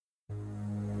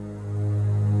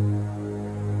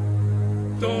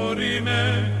dorime,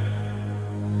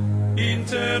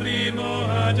 interrimo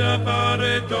ad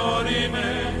appare dorime,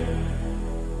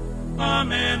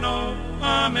 ameno,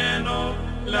 ameno,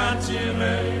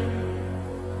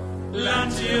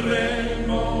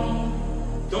 lanciremo,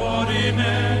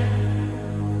 dorime,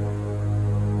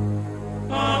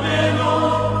 ameno,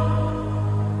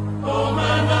 o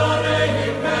mandare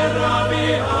in meravi,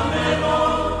 ameno,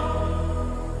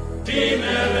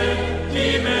 timere,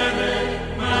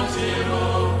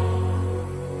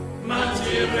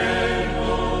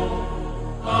 mantiremo,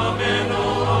 ameno,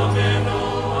 ameno,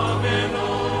 ameno,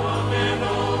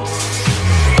 ameno,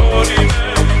 dorime.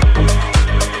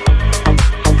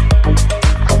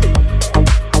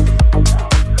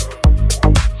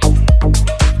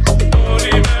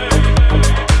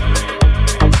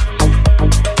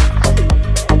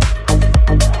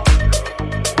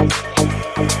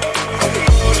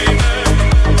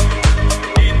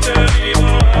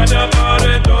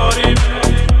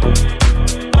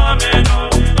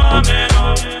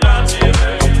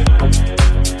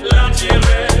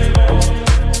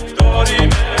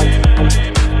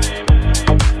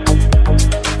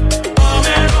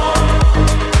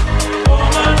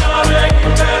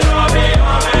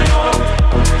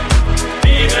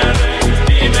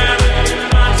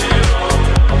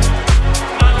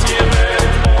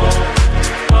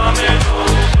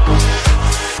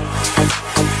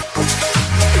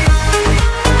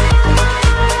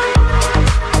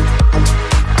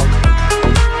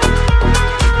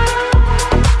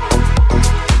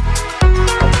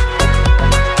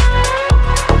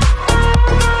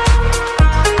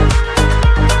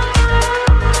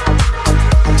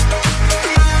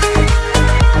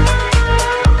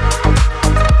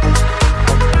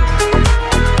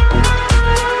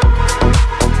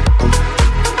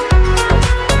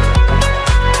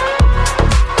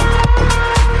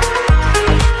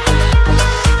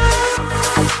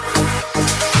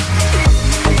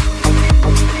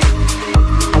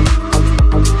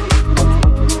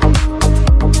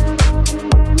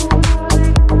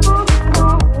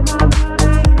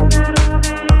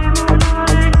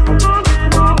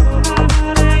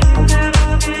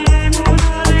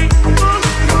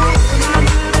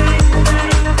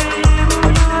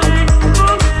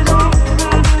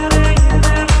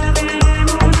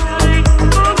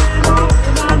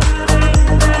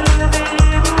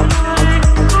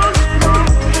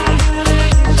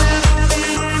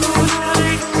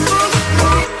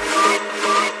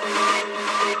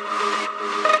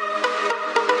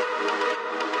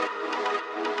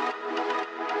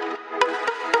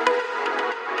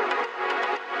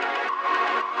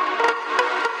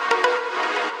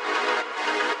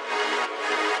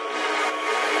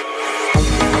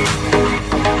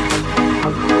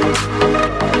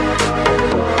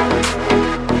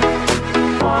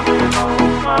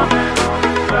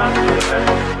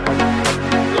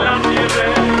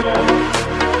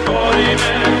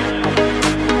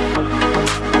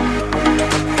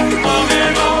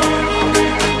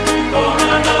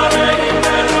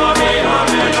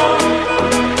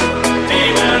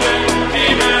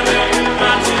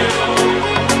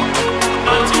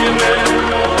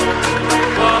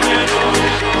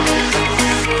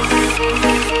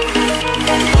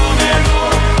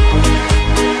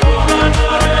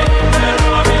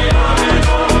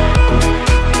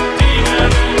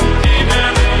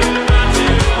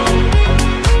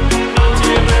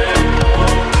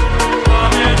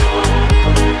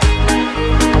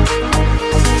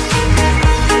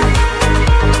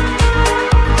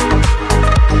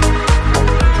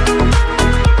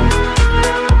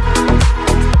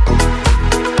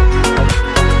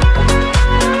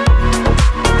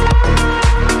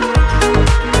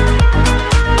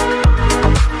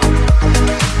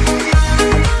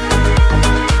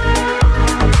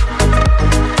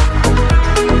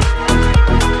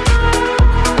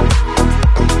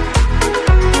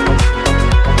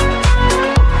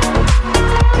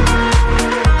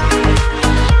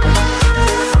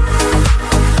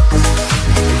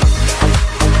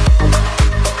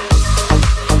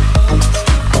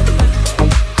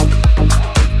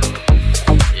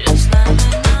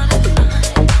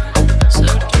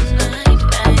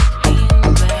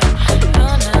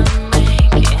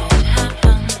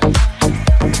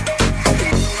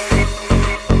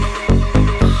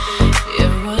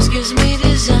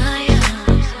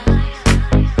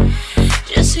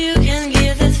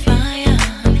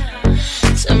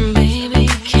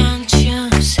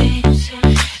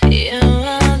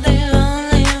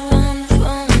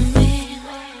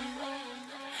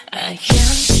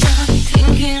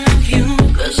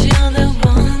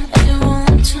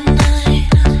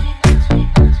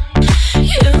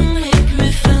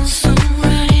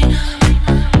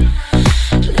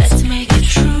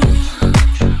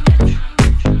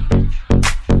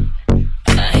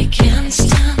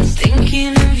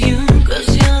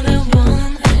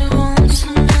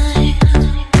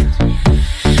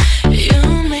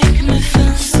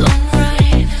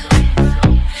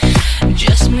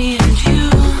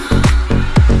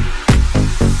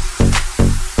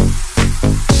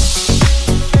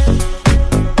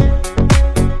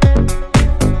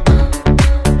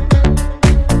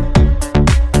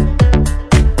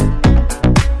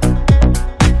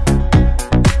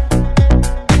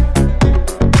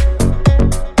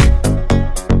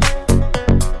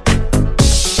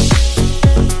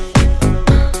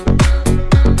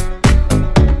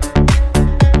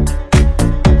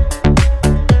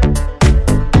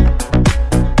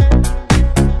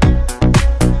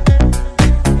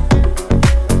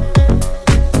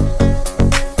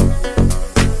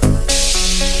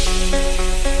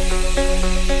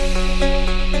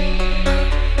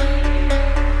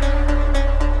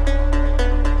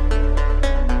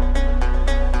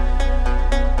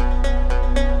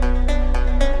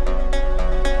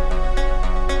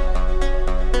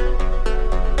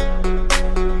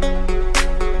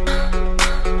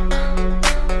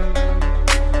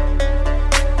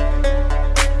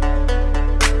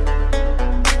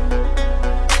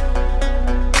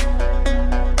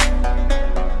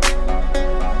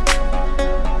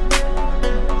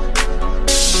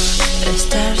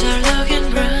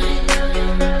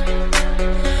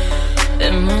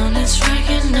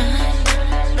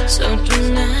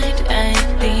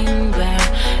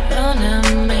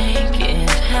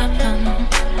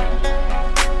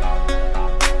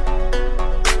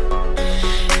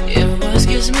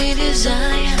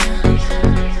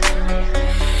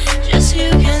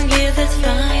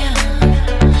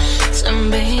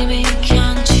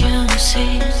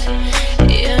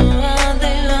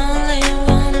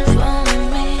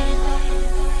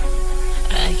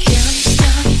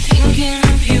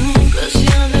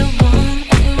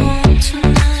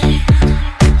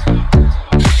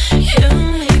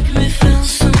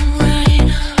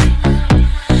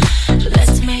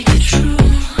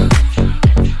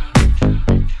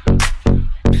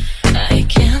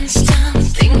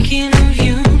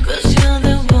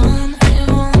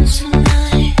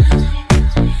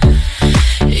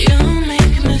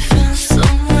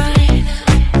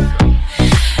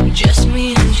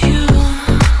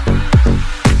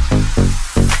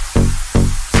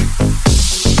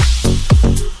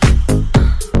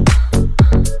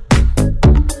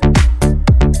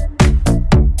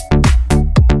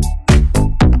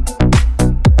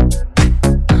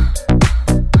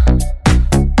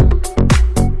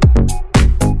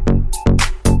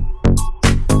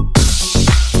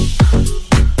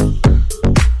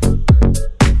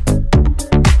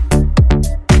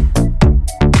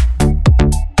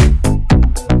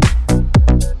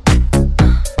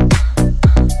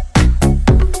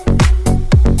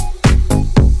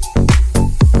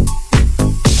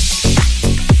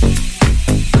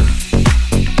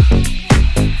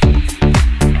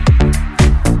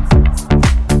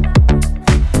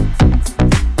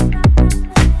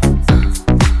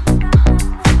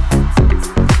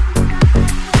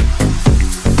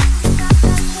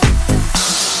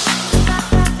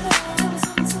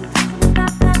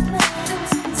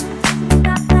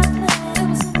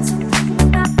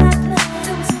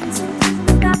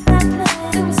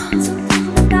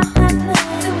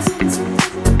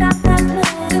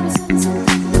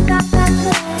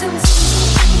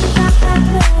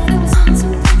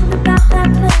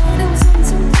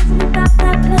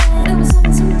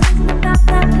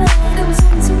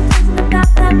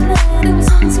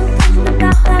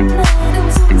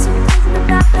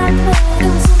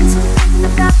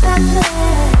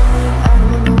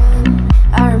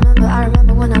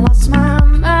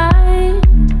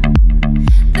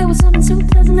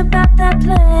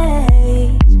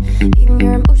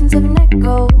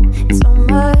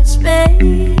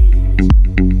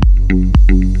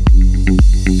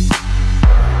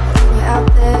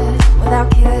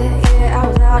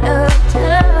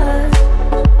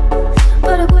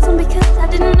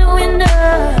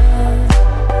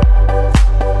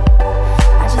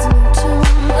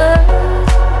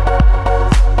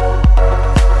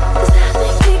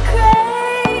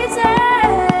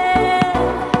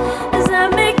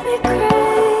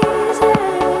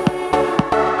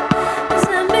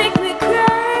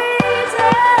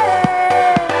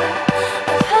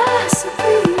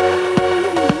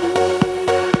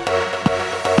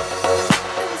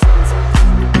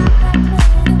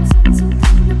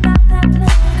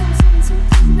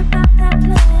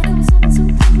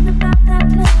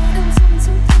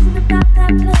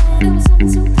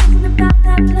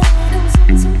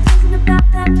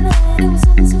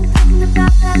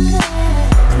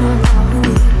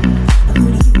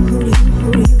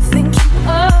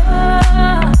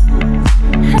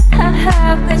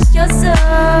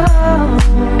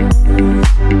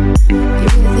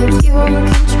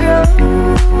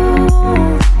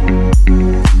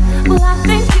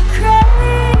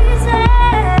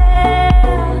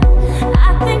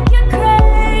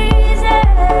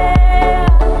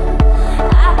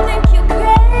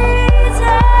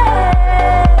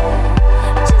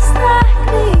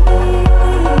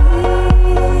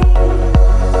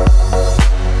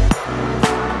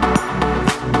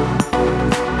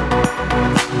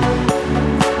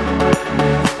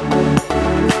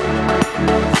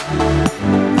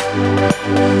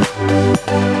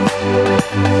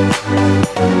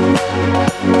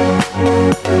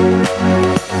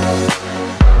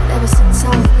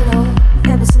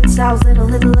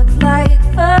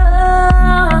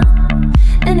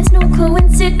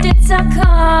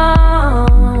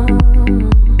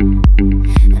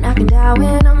 cry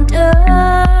when I'm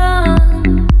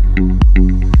done.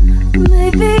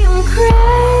 Maybe I'm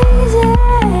crazy.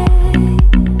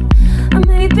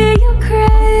 Maybe you're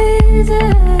crazy.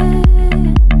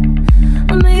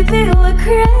 Maybe we're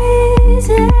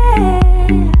crazy.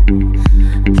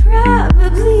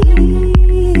 Probably.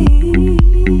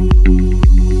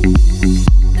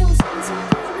 There was something so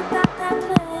pleasant about that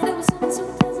plan. There was something so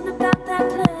pleasant about that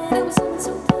plan. There was something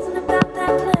so pleasant about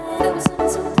that plan. There was something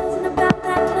so pleasant about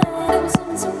that plan. There was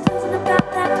something so pleasant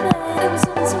about that plan. There was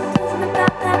something so pleasant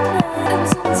about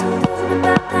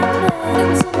that plan. There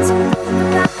was something so pleasant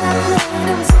about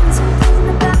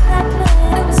that plan.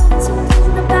 There was something so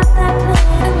pleasant about that plan.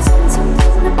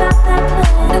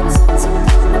 There was something so pleasant about that plan. There was something so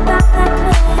pleasant about that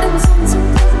plan. There was something so pleasant about that plan. There was something so pleasant about that plan. There was something so pleasant about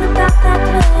that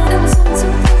plan.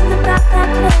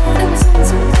 There was something so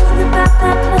pleasant about that plan. There was something so pleasant about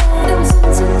that plan. There was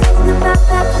something so pleasant about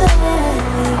that plan.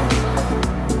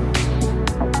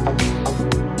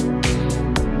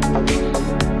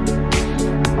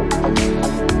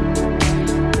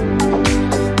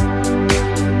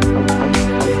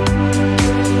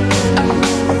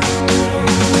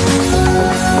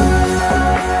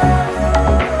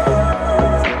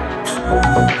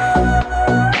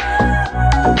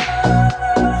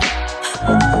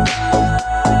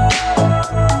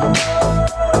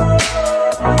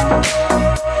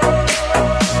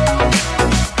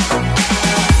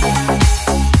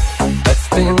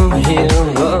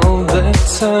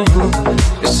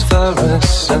 As far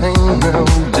as I know,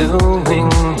 doing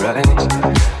right.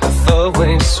 I've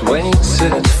always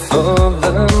waited for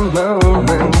the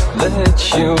moment that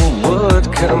you would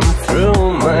come through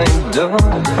my door.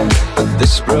 But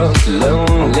this brought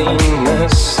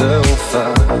loneliness so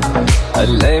far. I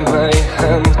lay my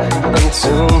hand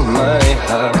onto my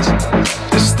heart.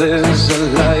 Is this a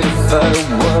life I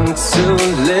want to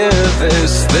live?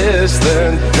 Is this the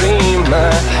dream I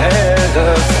had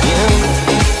of you?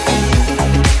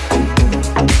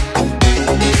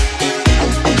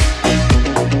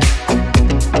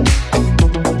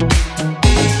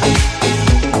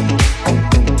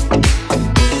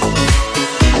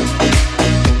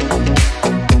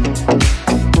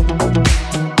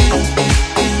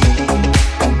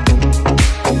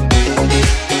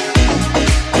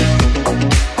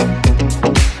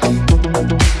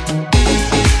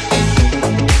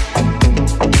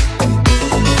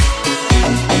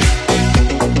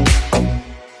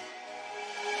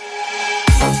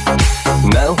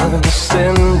 Now I'm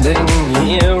standing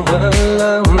here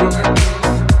alone,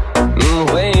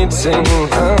 waiting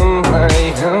on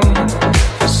my own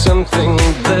for something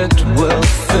that will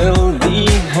fill the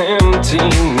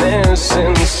emptiness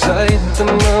inside the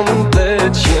moment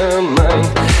that you're mine.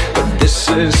 But this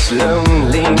is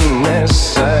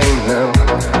loneliness, I know.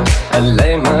 I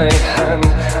lay my hand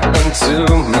onto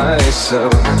my soul.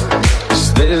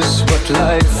 Is this what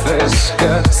life has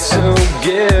got to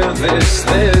give? Is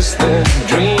this the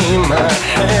dream I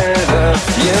had of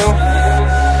you?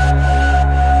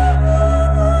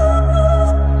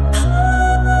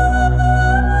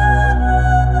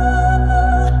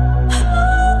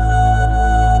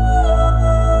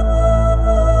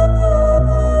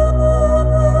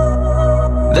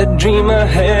 The dream I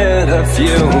had of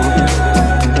you.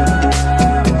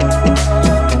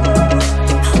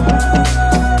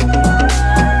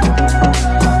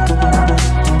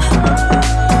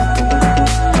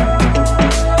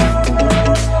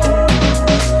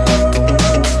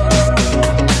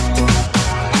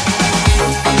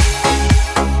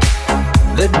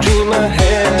 The dream I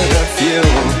had of you.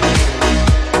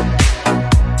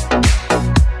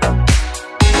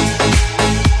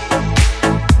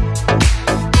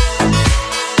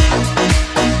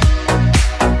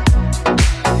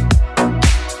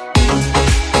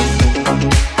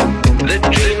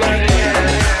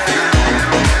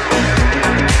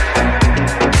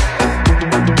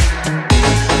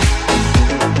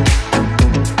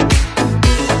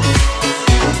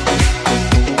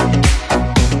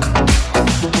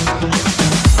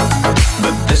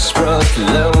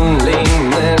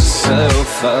 Loneliness so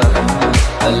far.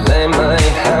 I lay my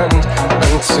hand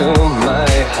onto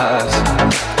my heart.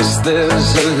 Is this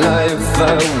a life I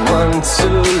want to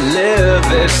live?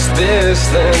 Is this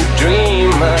the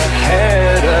dream I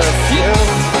had of you?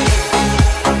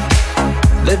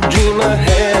 The dream I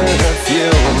had of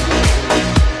you.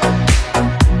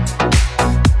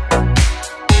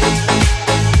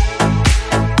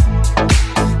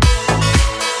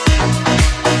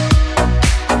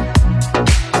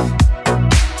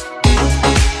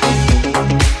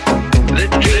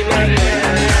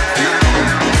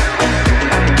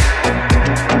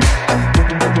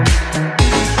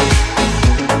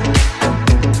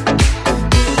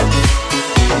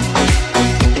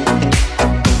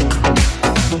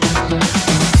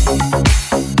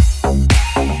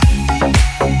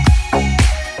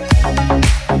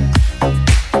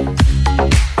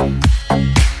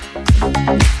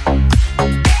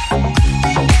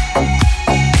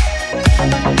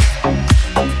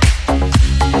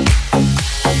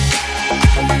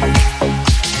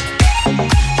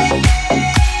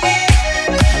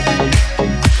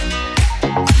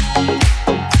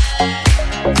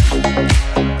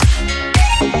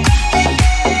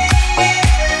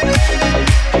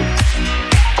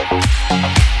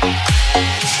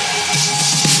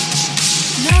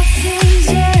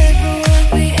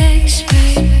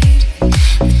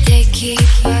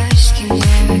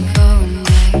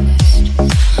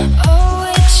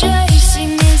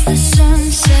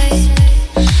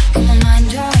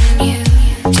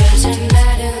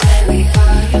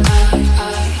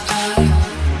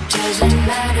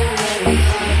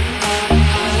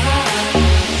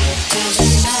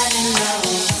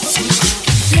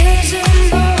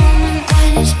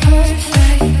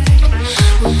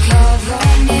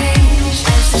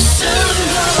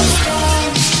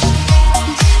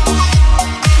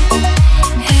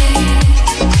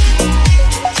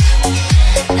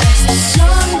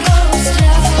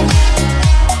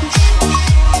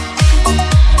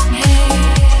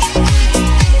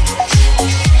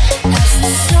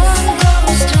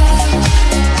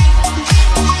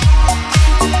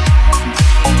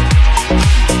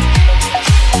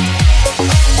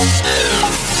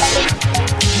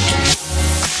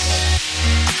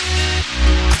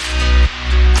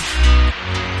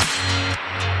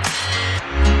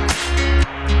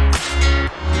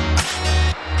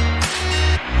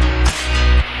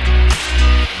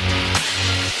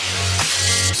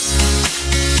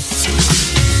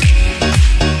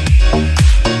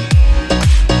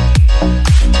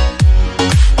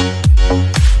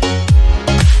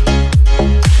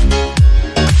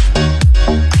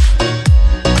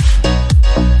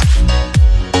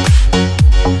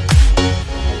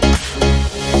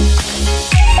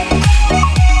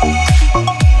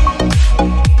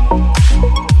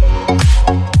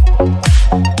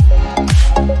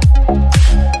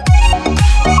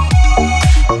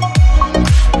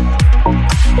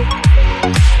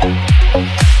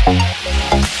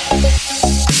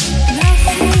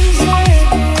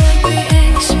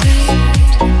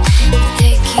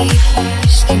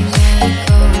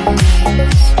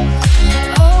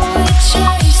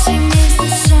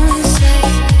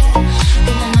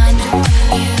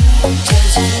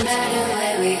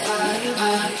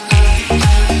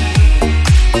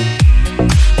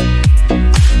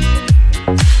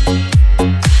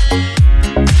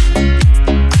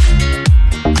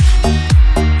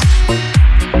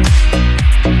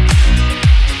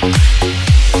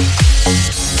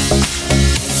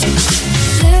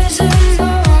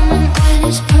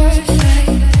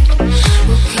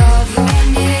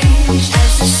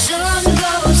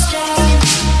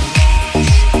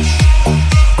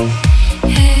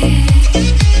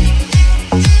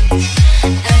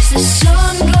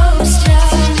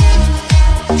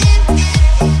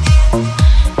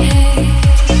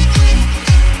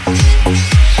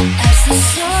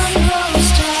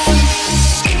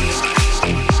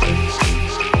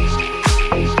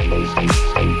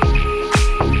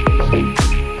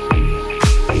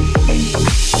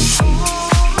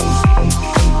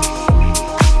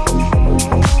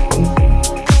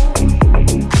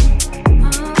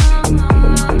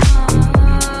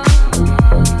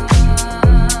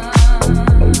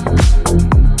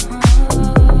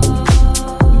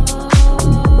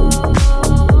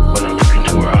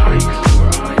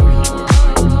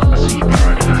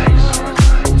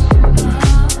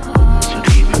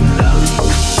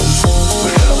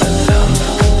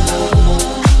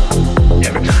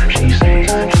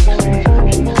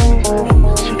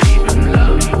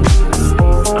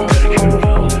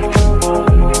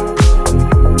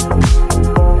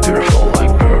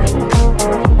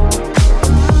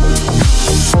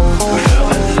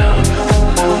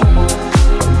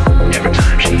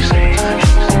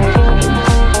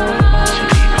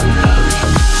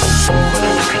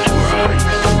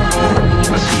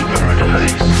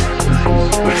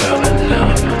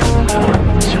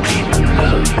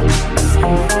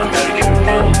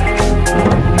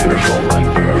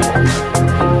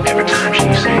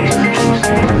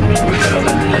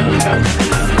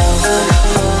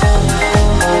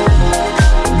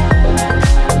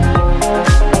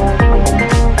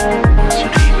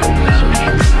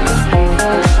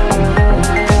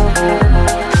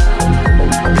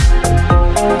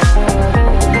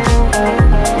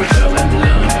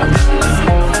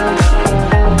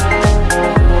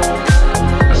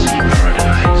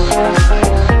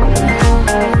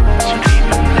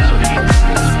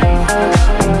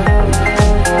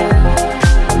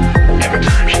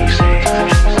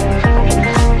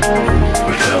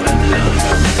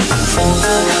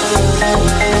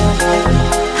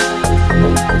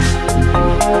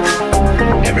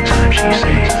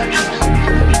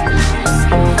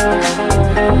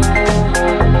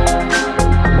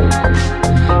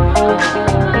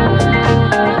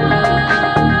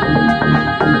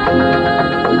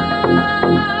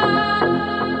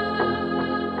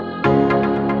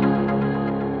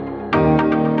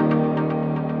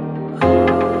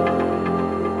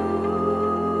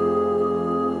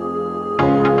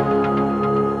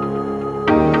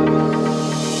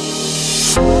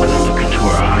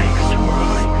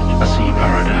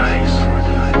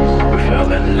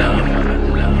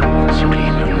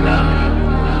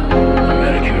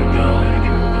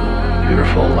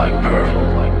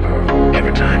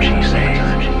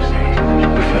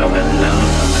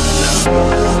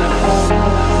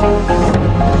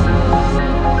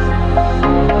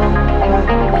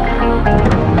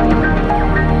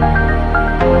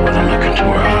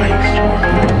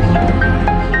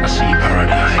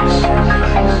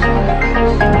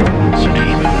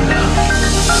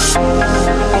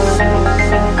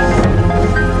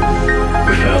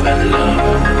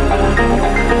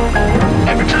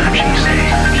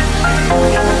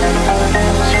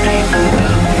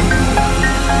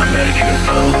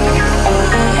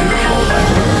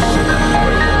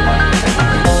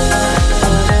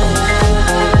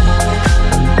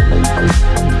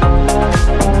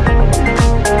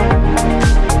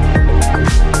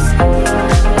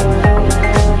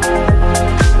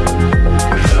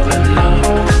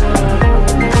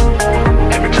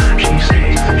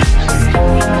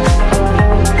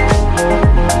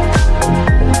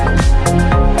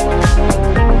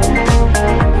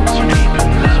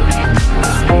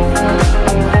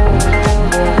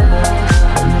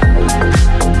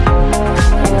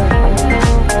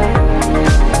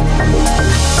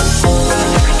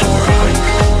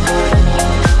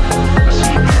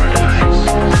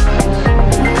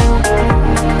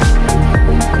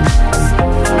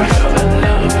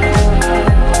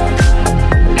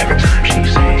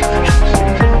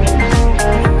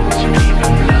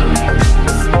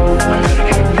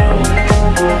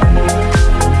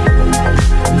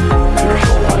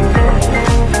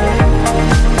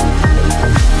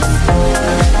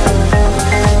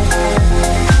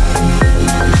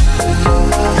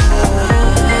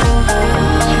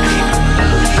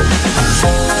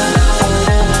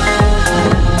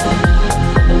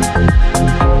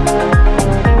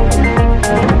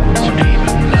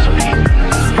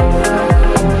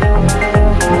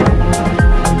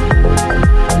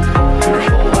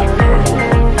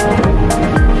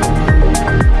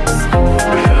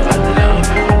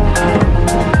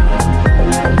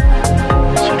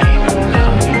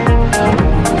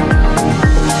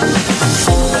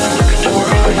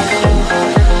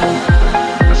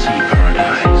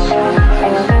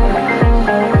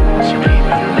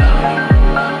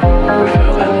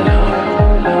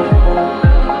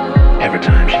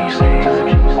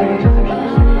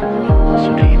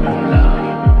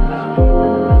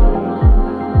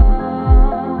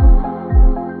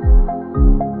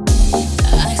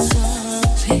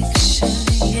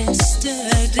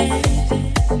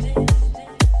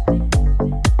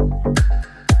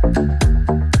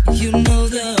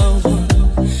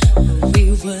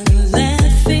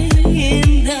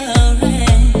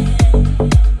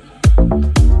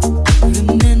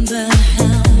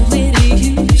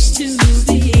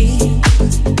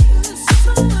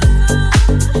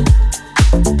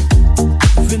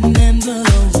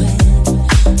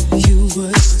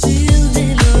 Still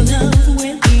in love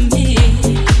with me,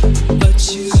 but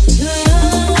you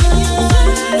turn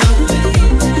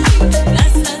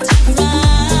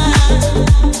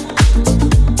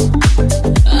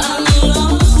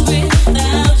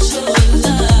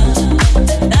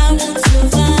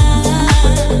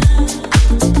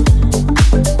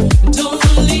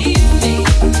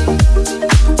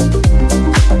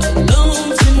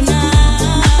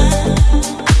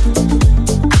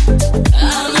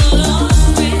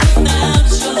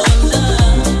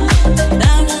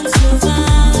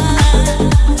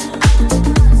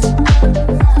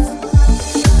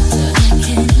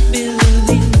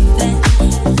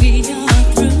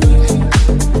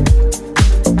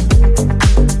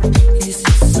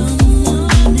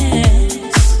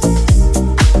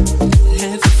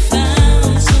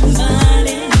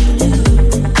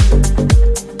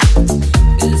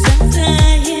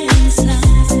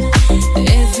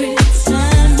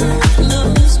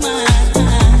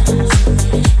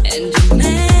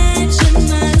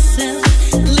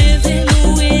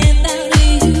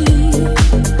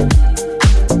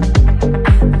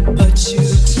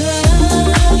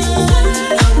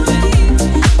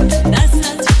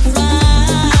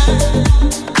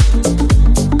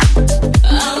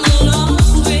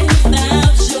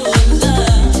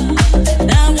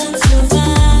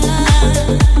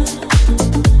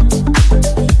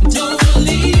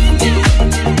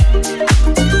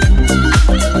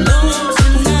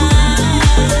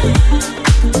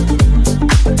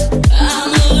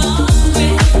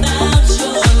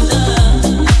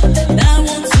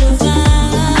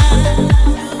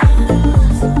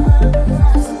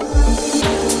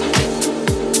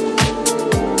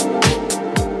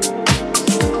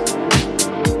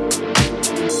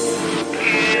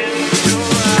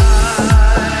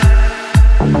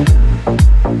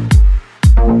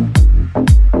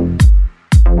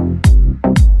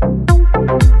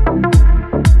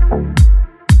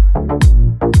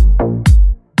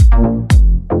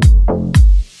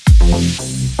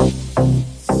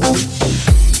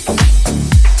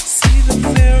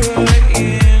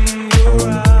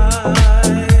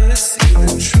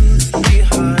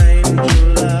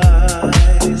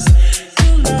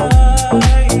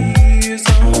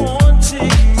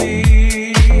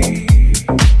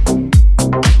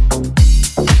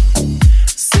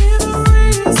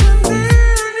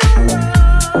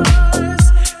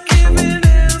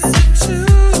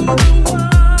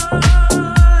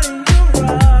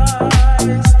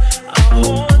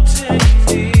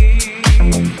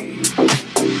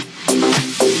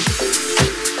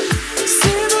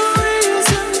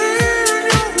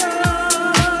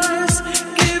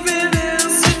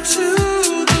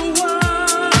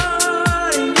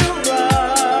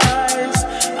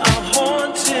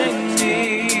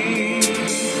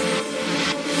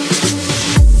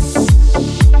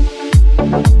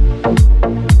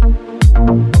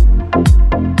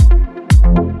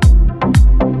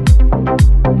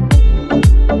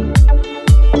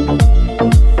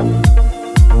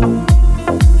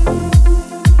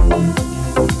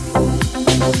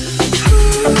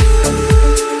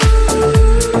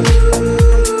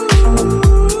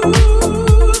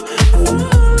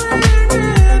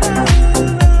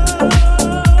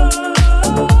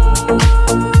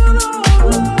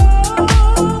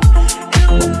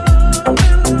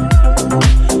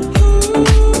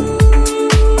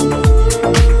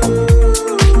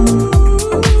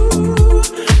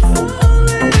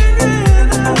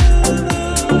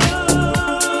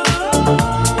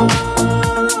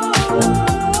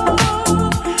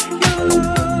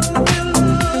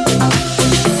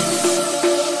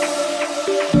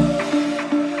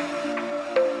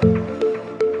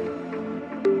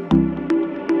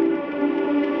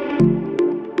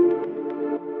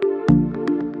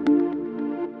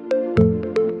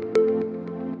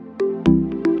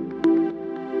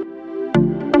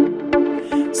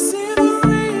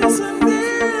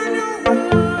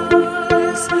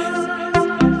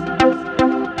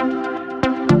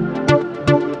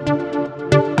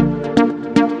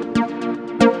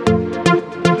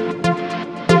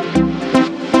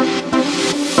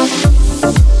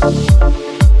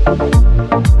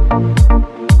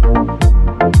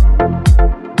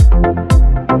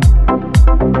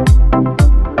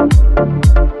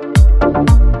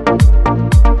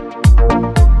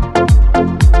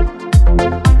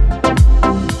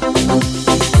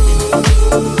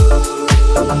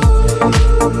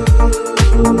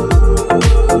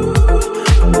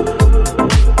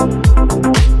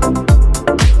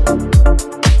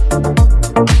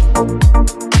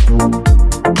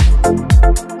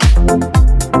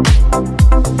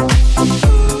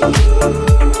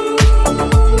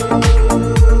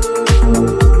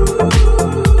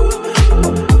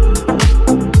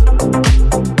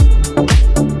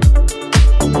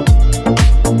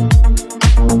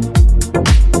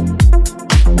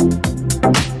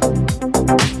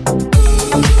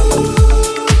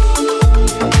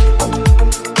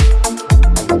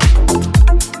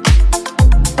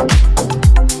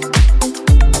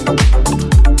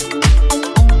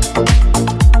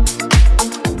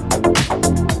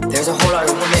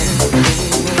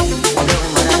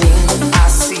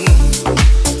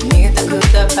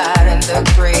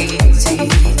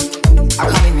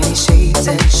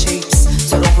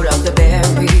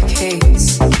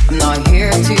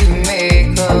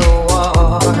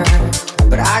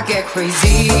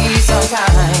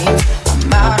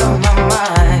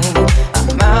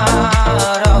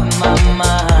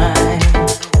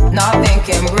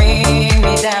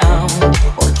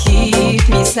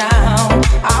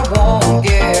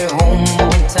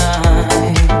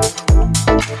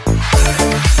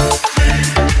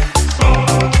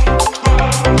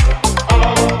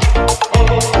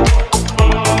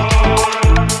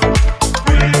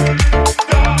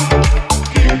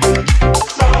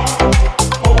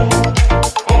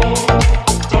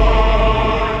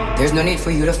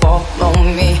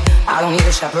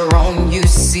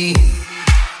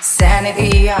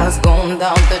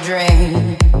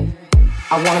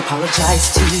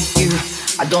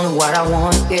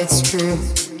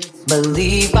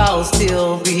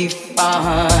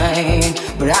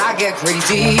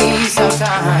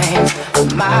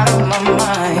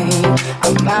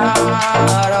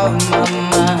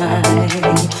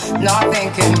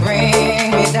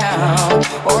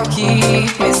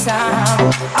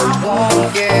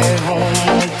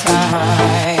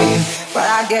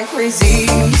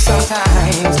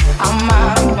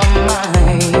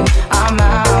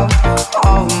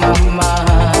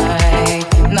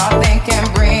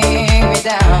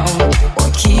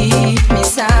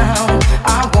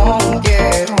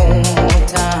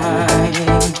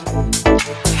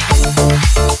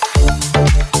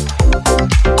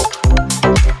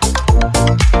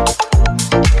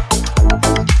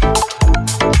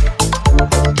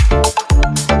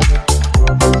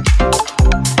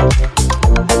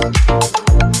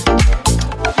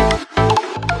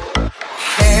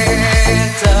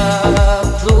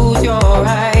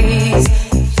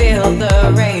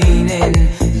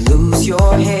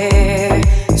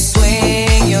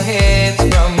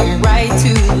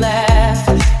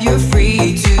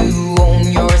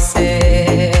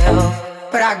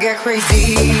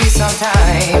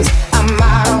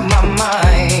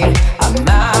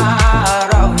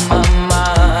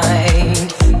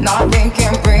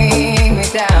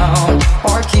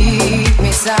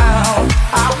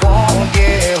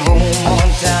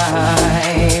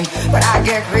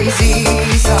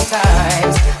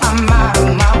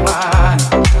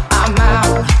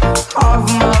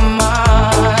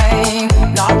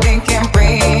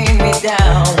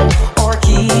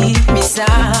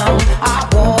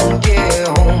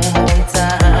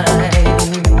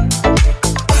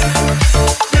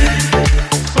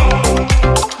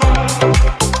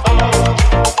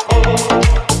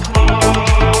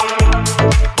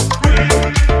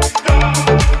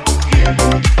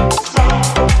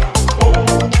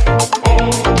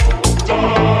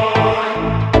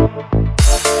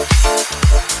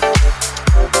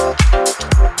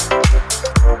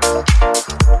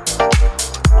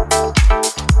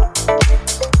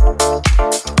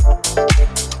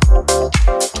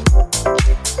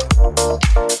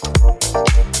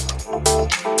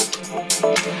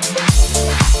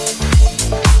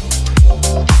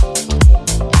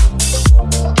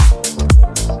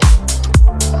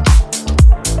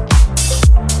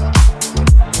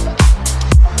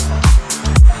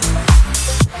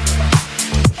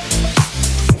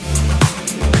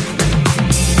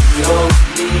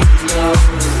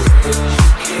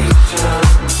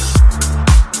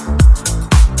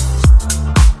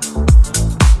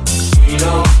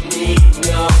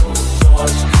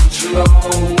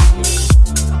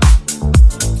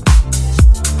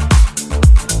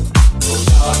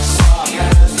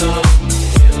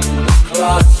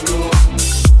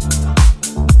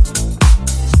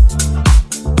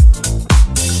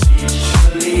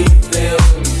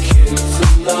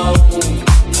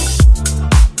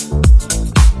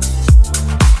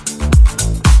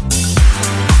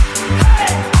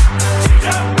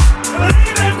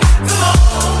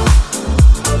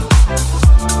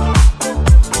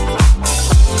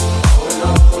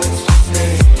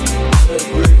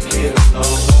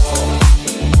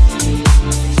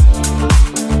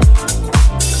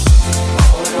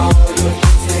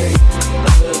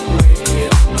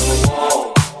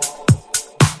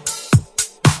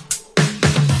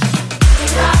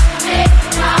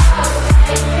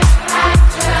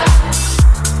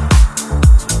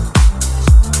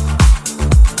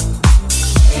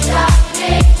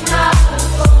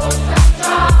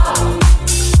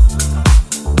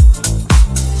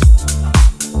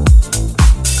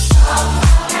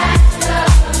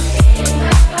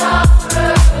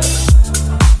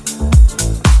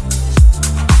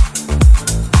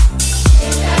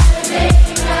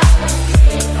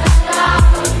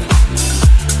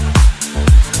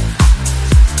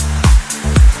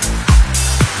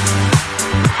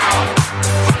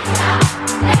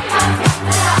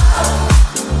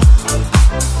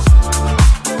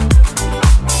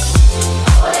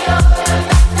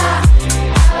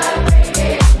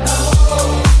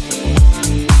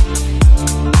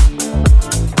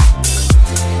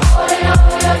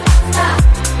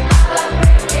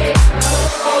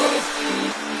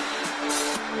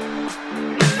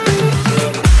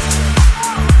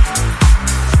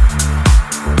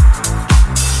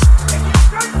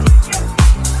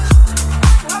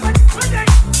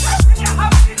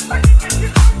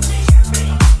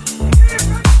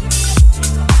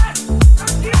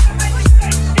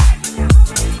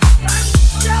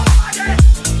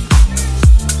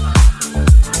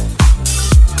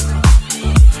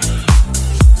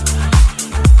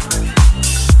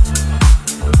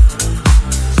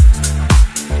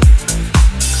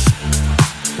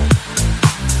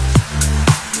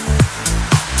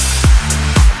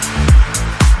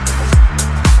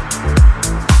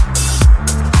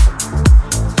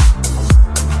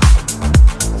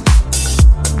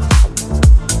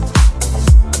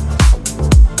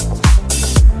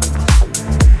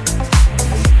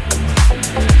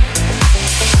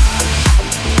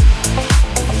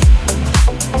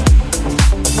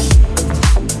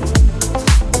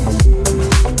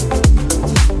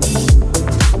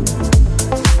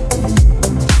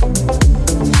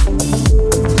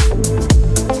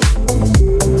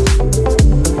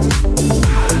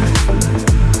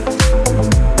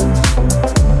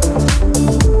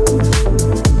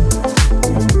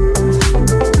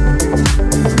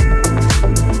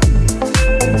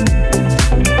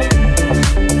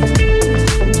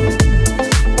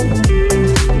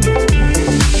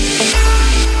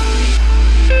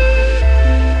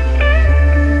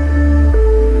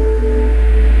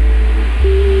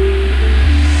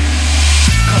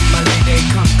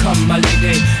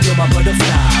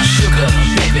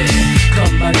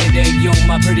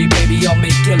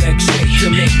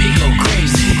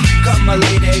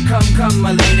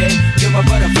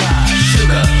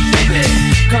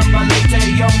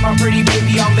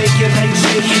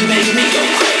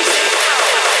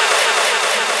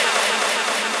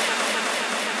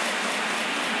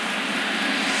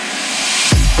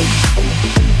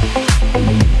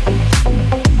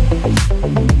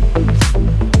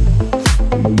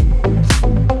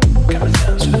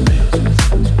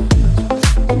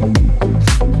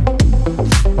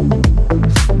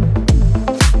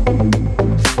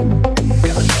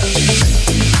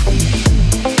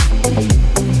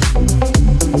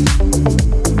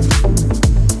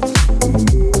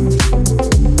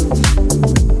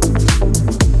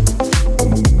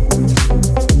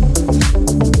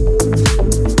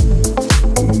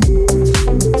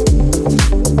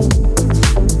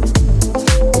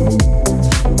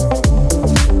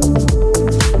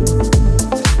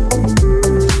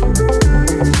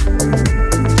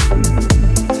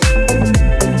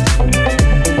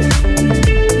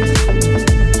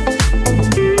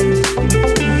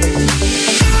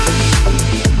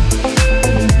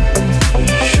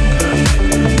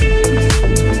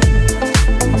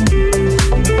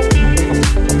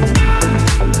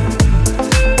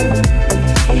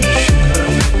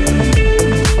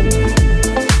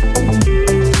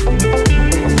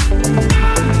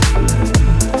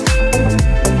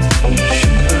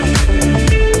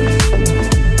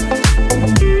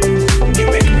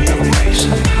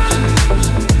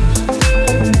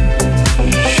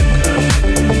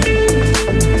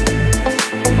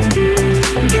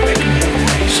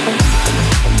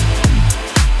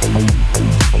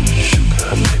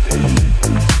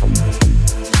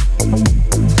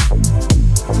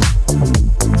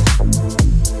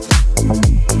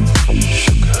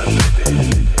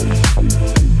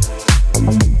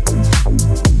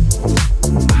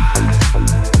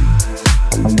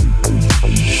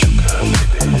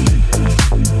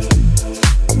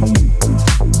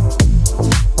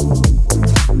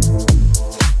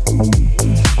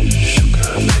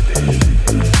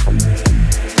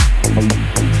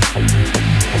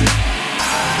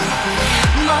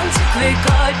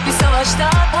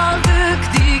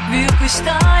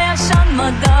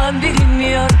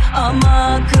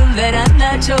akıl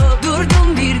verenler çok.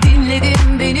 Durdum bir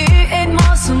dinledim beni, en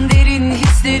masum derin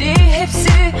hisleri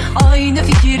hepsi aynı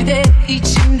fikirde,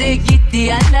 içimde git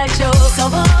diyenler çok.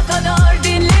 Sabaha kadar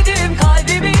dinledim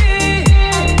kalbimi,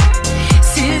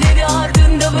 sil dedi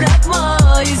ardında bırakma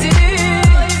izini.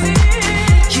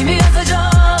 Kimi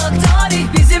yazacak tarih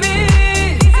bizi mi?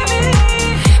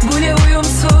 Bu ne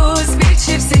uyumsuz bir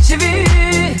çift seçimi.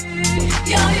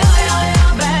 Ya ya ya ya,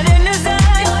 ben en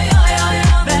özel, ya ya ya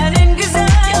ya, ben en güzel,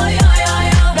 ya ya ya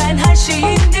ya, ben her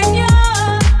şeyin dünya.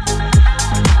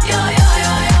 Ya ya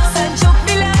ya ya, sen çok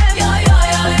bilen, ya ya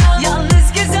ya ya,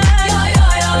 yalnız güzel, ya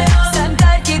ya ya ya, sen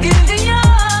terk edildin ya.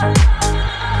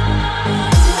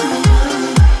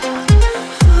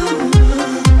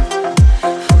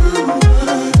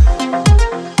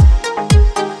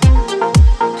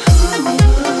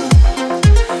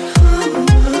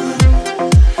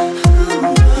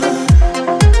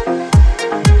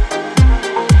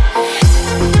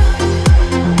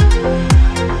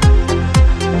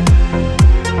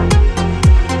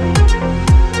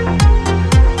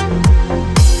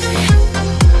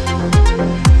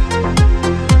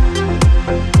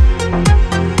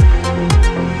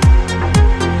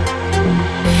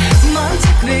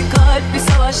 Mantık ve kalp bir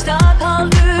savaşta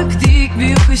kaldık, dik bir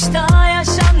yokuşta,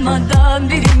 yaşanmadan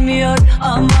bilinmiyor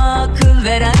ama akıl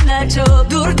verenler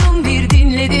çok. Durdum bir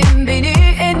dinledim beni,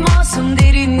 en masum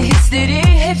derin hisleri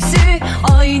hepsi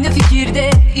aynı fikirde,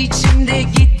 içimde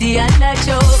git diyenler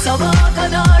çok. Sabaha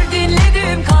kadar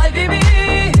dinledim kalbimi,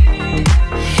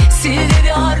 sil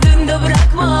dedi ardında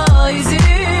bırakma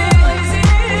izini.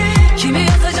 Kimi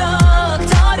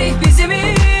yazacak tarih bizi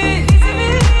mi?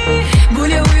 Bu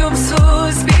ne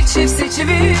uyumsuz bir çift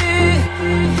seçimi.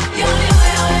 Ya ya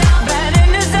ya ya, ben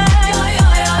en özel, ya ya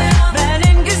ya ya, ben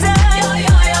en güzel, ya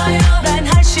ya ya ya, ben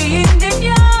her şeyin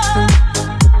dünya.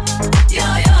 Ya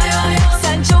ya ya ya,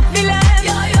 sen çok bilen,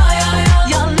 ya ya ya ya,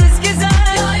 yalnız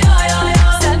güzel, ya ya ya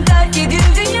ya, sen terk edildin.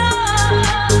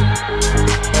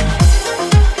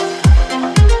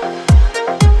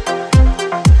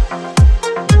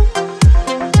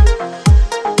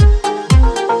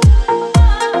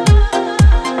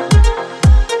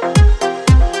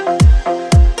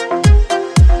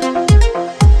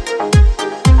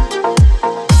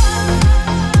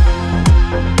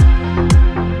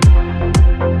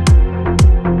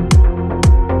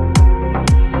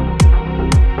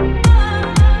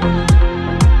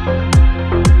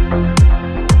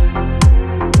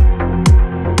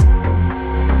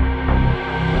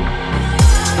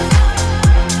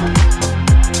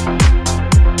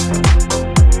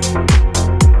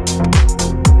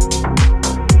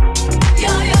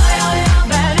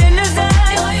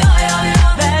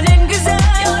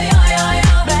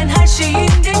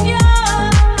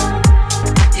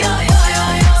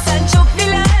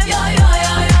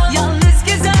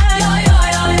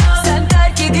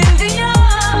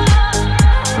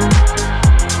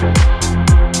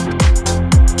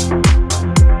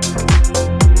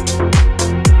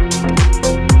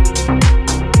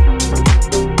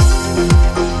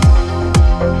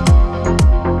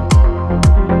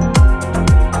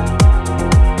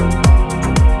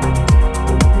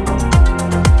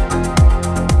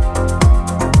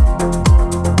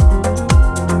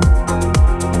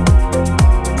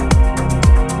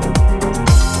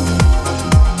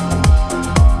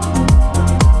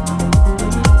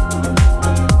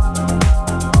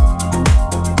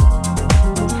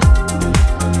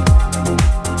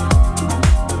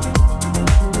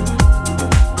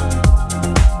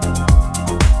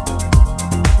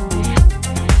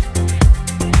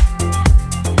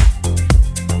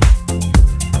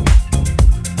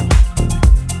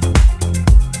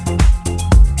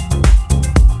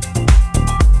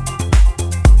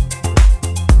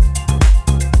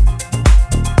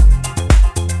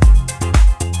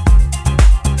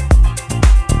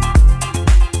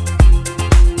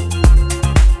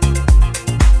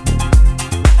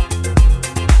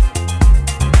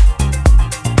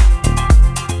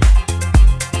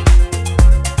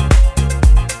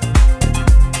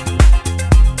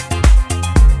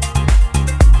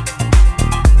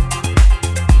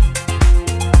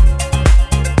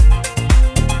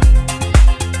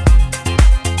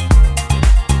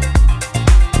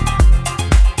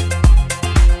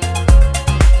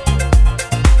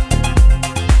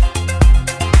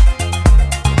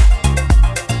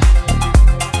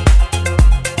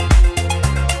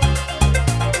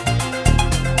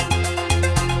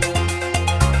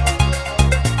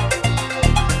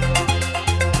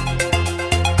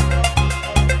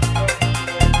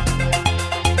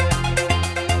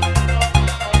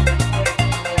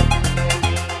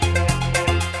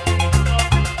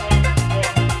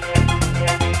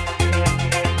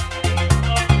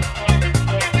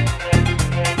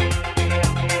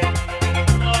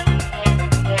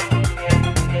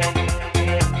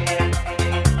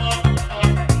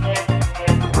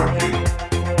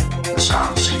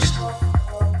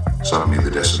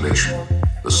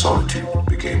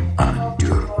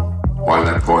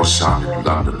 voice sounded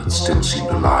London and still seemed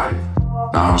alive.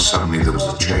 Now suddenly there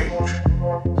was a change,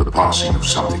 the passing of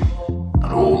something,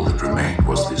 and all that remained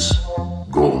was this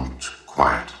gaunt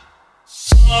quiet.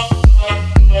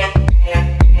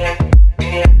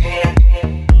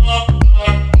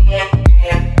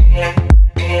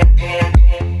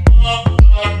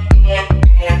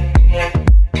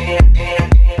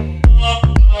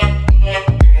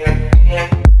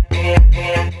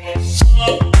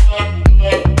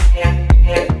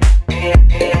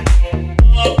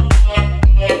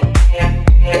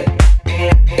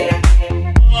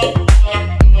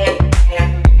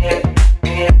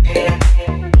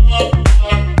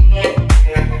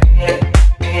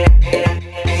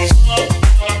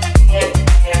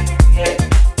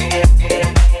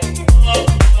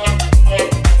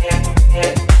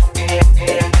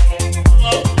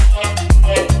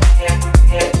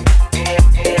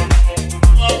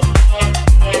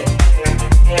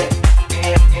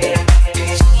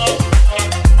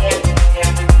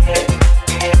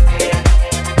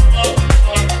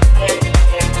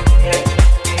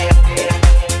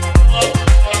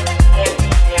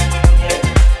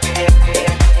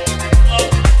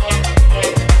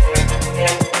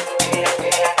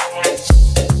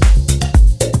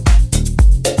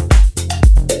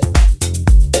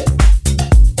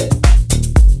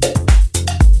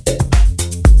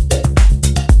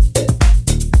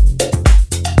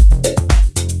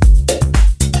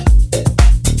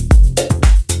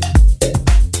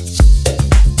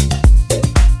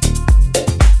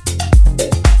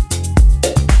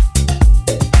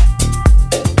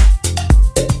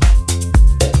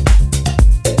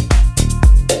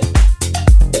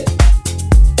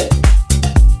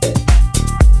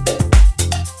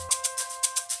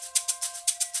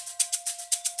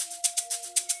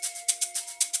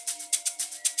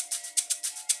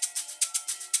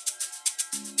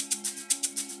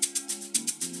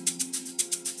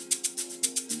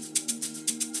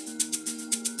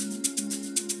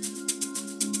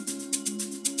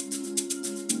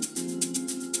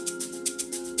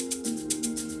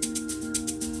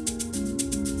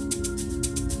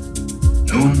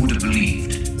 No one would have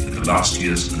believed in the last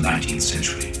years of the 19th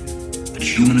century that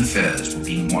human affairs were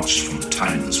being watched from the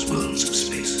timeless worlds of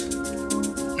space.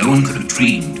 No one could have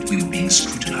dreamed we were being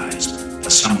scrutinized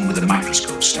as someone with a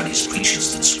microscope studies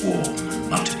creatures that swarm and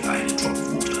multiply in a drop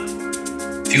of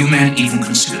water. Few men even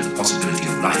considered the possibility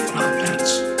of life on other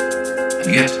planets.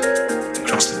 And yet,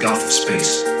 across the gulf of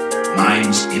space,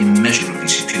 minds immeasurably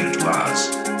superior to ours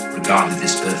regarded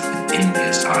this earth with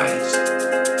envious eyes.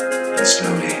 And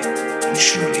slowly and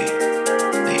surely,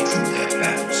 they drew their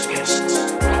plans against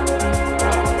us.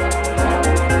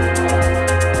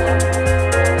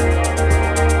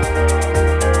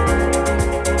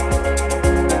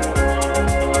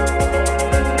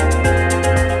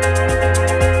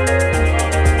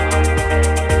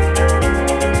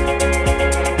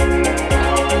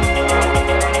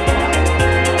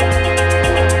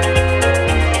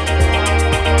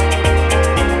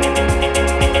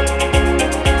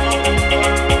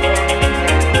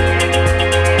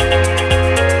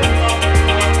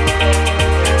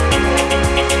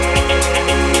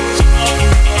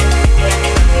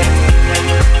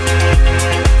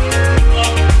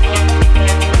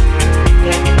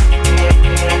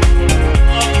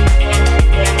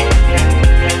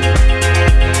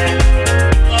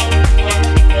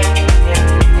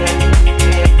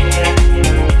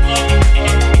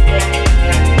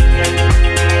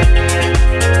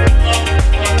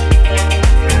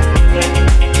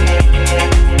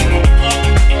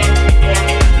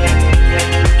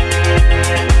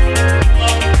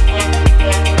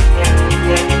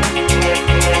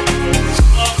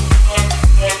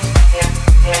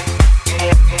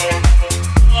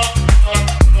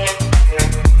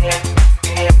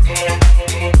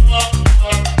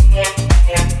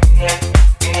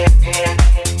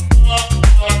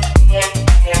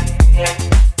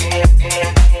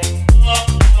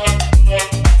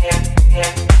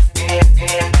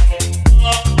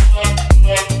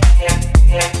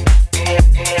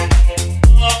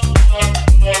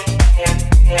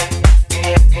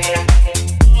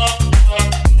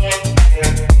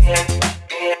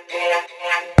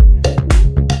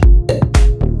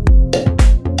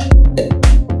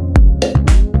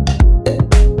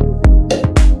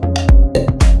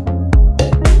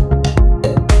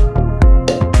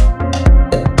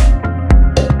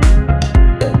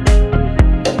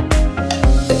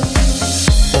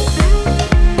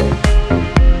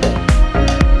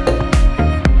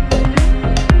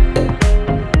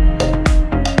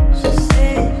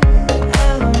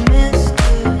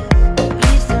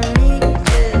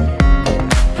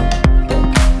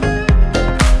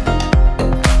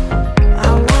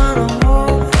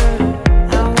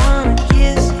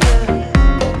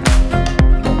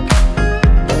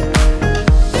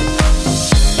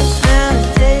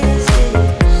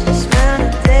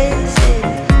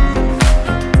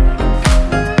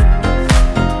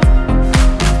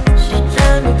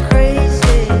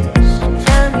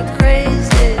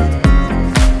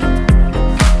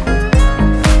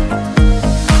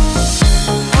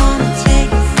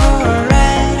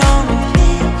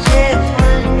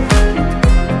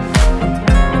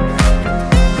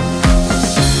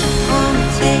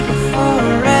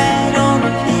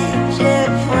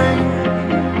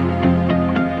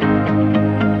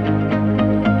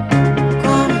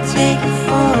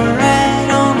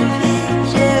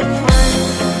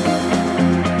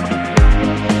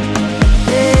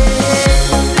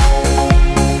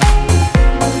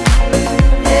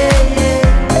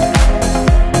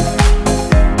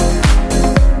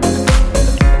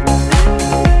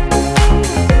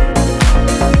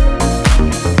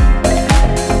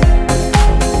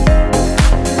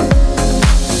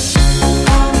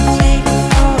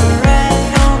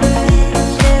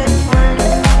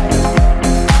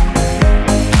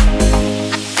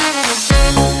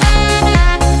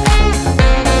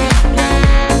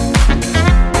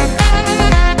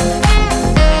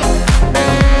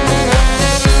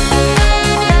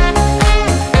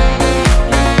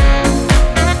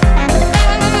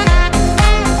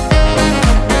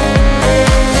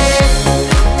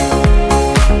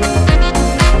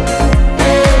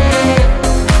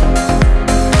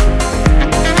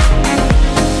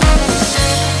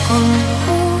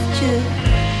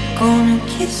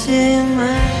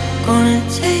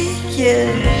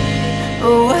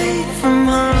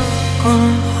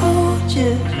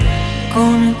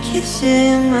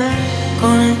 am I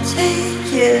gonna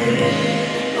take it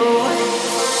away?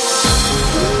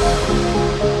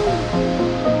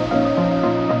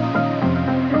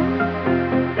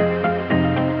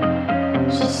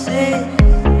 She said